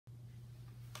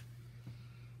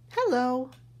Hello.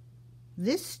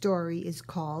 This story is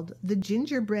called The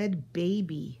Gingerbread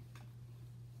Baby.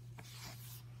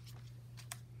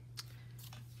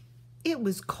 It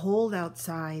was cold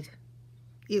outside.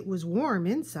 It was warm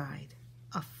inside.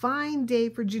 A fine day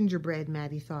for gingerbread,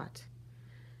 Maddie thought.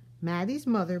 Maddie's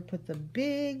mother put the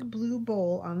big blue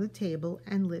bowl on the table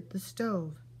and lit the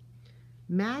stove.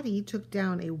 Maddie took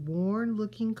down a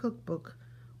worn-looking cookbook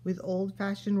with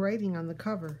old-fashioned writing on the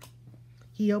cover.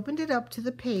 He opened it up to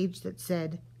the page that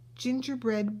said,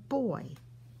 Gingerbread Boy.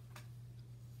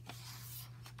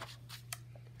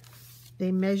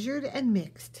 They measured and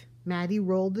mixed. Maddie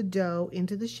rolled the dough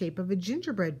into the shape of a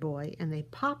gingerbread boy and they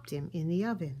popped him in the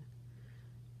oven.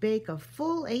 Bake a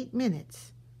full 8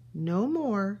 minutes. No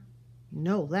more,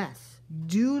 no less.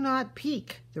 Do not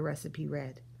peek, the recipe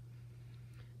read.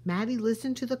 Maddie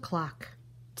listened to the clock.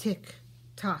 Tick,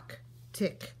 tock,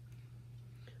 tick.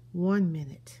 1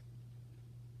 minute.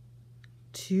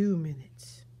 2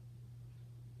 minutes.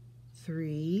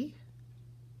 3,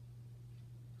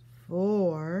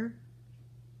 4,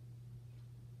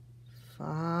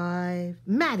 5.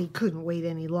 Maddie couldn't wait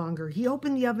any longer. He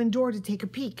opened the oven door to take a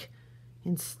peek.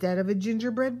 Instead of a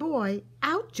gingerbread boy,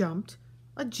 out jumped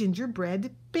a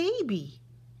gingerbread baby.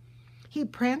 He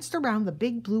pranced around the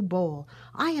big blue bowl.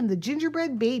 I am the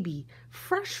gingerbread baby,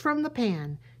 fresh from the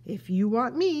pan. If you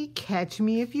want me, catch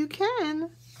me if you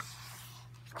can.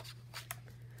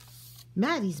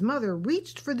 Maddie's mother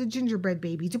reached for the gingerbread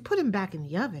baby to put him back in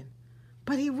the oven,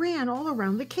 but he ran all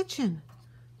around the kitchen.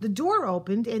 The door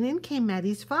opened and in came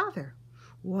Maddie's father.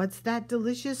 What's that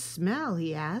delicious smell?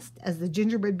 He asked as the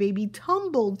gingerbread baby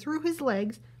tumbled through his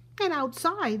legs and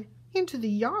outside into the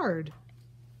yard.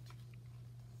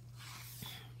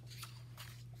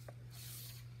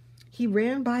 He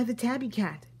ran by the tabby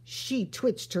cat. She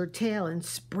twitched her tail and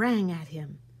sprang at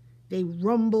him. They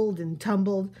rumbled and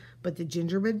tumbled, but the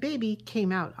gingerbread baby came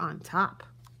out on top.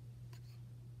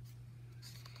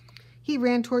 He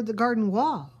ran toward the garden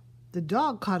wall. The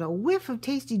dog caught a whiff of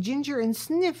tasty ginger and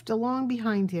sniffed along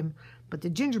behind him, but the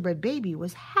gingerbread baby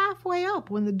was halfway up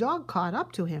when the dog caught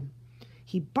up to him.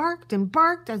 He barked and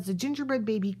barked as the gingerbread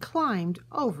baby climbed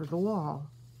over the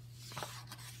wall.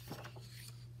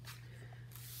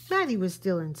 Maddie was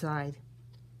still inside.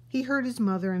 He heard his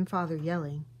mother and father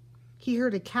yelling. He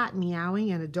heard a cat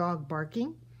meowing and a dog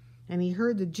barking, and he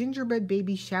heard the gingerbread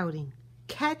baby shouting,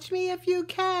 "Catch me if you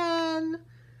can!"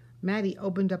 Maddie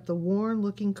opened up the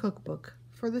worn-looking cookbook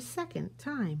for the second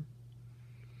time.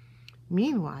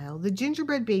 Meanwhile, the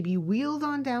gingerbread baby wheeled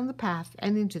on down the path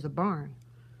and into the barn.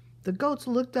 The goats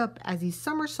looked up as he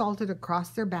somersaulted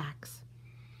across their backs.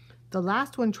 The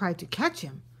last one tried to catch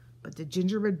him, but the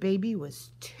gingerbread baby was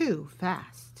too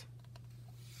fast.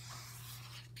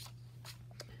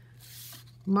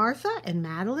 Martha and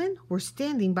Madeline were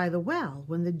standing by the well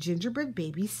when the gingerbread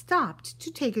baby stopped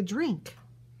to take a drink.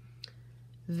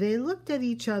 They looked at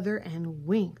each other and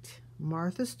winked.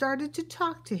 Martha started to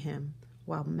talk to him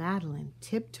while Madeline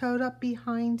tiptoed up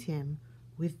behind him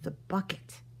with the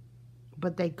bucket.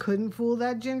 But they couldn't fool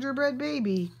that gingerbread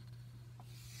baby.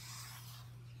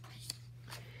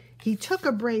 He took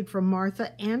a braid from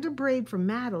Martha and a braid from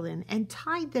Madeline and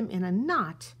tied them in a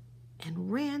knot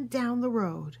and ran down the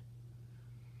road.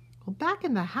 Well, back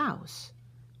in the house,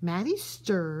 Maddie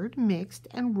stirred, mixed,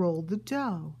 and rolled the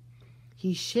dough.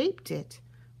 He shaped it,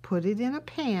 put it in a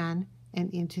pan, and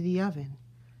into the oven.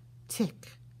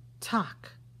 Tick,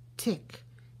 tock, tick.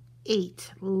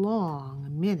 8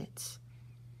 long minutes.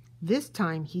 This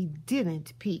time he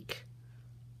didn't peek.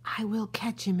 I will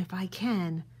catch him if I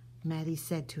can, Maddie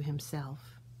said to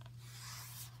himself.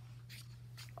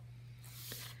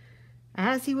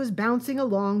 As he was bouncing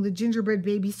along, the gingerbread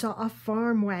baby saw a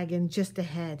farm wagon just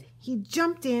ahead. He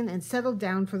jumped in and settled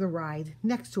down for the ride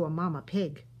next to a mama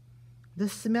pig. The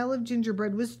smell of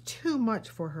gingerbread was too much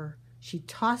for her. She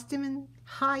tossed him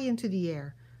high into the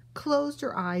air, closed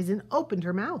her eyes, and opened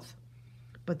her mouth.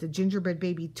 But the gingerbread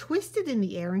baby twisted in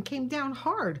the air and came down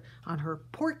hard on her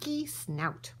porky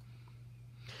snout.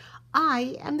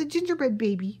 I am the gingerbread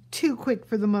baby, too quick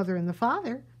for the mother and the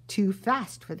father, too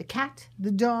fast for the cat,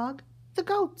 the dog, the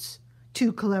goats,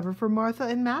 too clever for Martha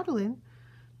and Madeline,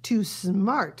 too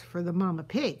smart for the mama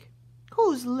pig.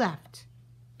 Who's left?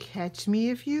 Catch me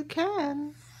if you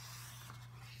can.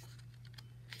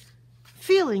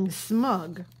 Feeling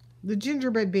smug, the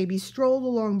gingerbread baby strolled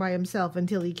along by himself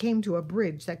until he came to a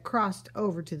bridge that crossed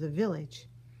over to the village.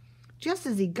 Just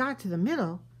as he got to the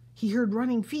middle, he heard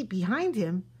running feet behind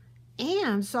him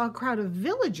and saw a crowd of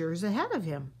villagers ahead of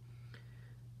him.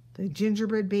 The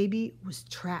gingerbread baby was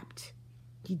trapped.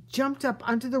 He jumped up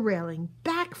onto the railing,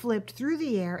 backflipped through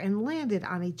the air, and landed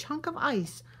on a chunk of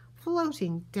ice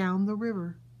floating down the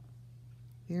river.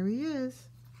 There he is.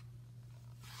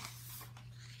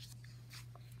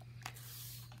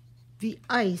 The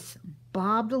ice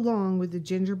bobbed along with the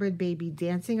gingerbread baby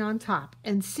dancing on top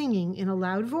and singing in a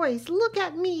loud voice, "Look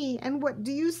at me, and what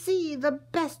do you see? The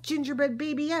best gingerbread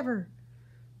baby ever!"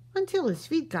 Until his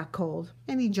feet got cold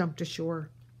and he jumped ashore.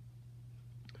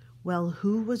 Well,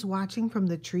 who was watching from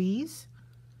the trees?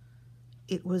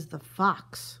 It was the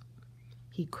fox.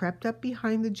 He crept up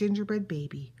behind the gingerbread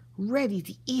baby, ready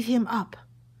to eat him up.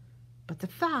 But the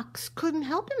fox couldn't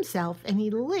help himself, and he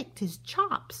licked his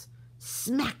chops.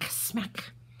 Smack,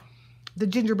 smack. The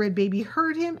gingerbread baby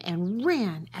heard him and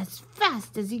ran as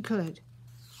fast as he could.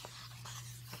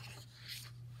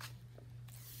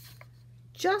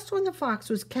 Just when the fox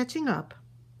was catching up,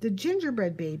 the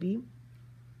gingerbread baby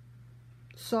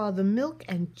saw the milk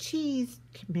and cheese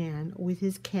man with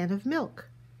his can of milk.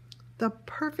 The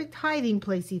perfect hiding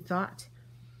place, he thought.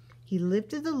 He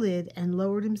lifted the lid and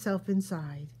lowered himself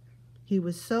inside. He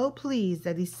was so pleased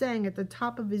that he sang at the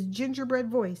top of his gingerbread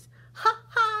voice, "Ha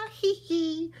ha, hee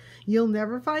hee, you'll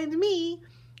never find me.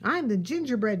 I'm the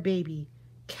gingerbread baby.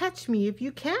 Catch me if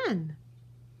you can."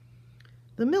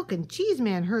 The milk and cheese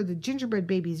man heard the gingerbread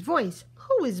baby's voice.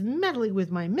 "Who is meddling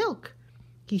with my milk?"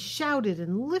 He shouted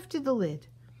and lifted the lid.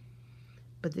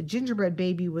 But the gingerbread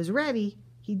baby was ready.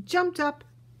 He jumped up,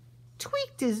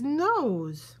 tweaked his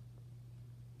nose.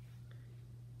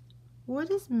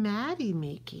 What is Maddie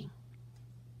making?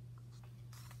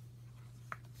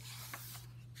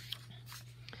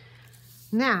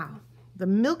 Now, the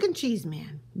milk and cheese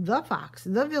man, the fox,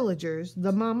 the villagers,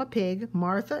 the mama pig,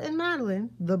 Martha and Madeline,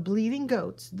 the bleating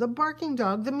goats, the barking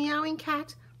dog, the meowing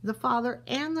cat, the father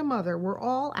and the mother were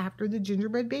all after the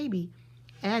gingerbread baby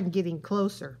and getting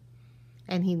closer.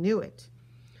 And he knew it.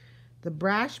 The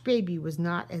brash baby was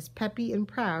not as peppy and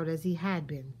proud as he had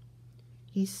been.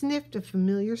 He sniffed a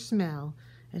familiar smell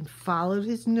and followed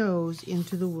his nose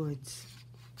into the woods.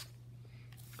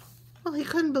 Well, he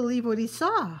couldn't believe what he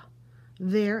saw.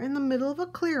 There in the middle of a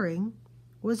clearing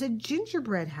was a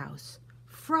gingerbread house,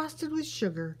 frosted with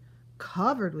sugar,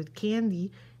 covered with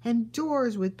candy, and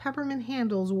doors with peppermint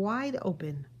handles wide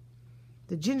open.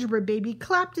 The gingerbread baby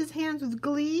clapped his hands with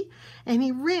glee, and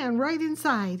he ran right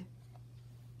inside.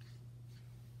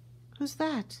 Who's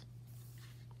that?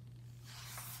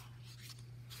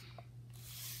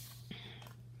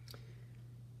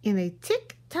 In a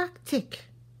tick-tock-tick,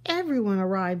 everyone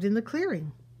arrived in the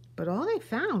clearing. But all they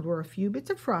found were a few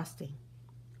bits of frosting,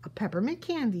 a peppermint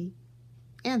candy,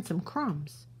 and some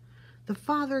crumbs. The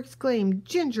father exclaimed,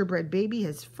 "Gingerbread baby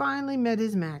has finally met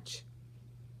his match."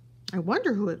 "I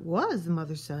wonder who it was," the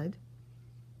mother said.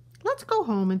 "Let's go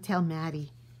home and tell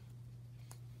Maddie."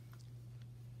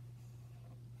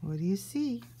 What do you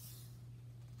see?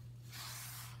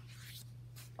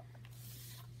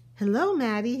 "Hello,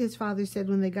 Maddie," his father said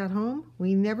when they got home.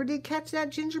 "We never did catch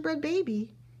that gingerbread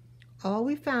baby. All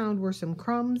we found were some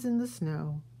crumbs in the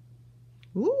snow."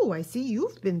 "Ooh, I see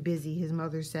you've been busy," his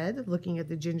mother said, looking at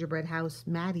the gingerbread house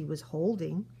Maddie was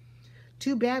holding.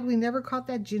 "Too bad we never caught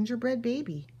that gingerbread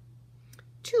baby."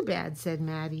 "Too bad," said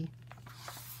Maddie.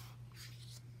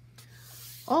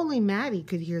 Only Maddie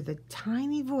could hear the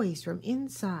tiny voice from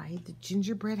inside the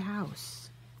gingerbread house.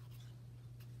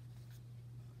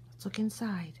 Let's look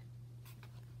inside.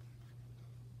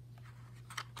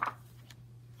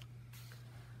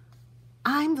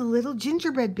 "I'm the little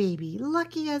gingerbread baby,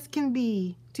 lucky as can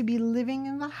be, to be living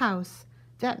in the house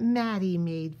that Maddie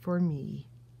made for me."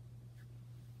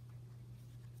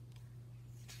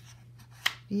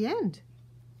 The end.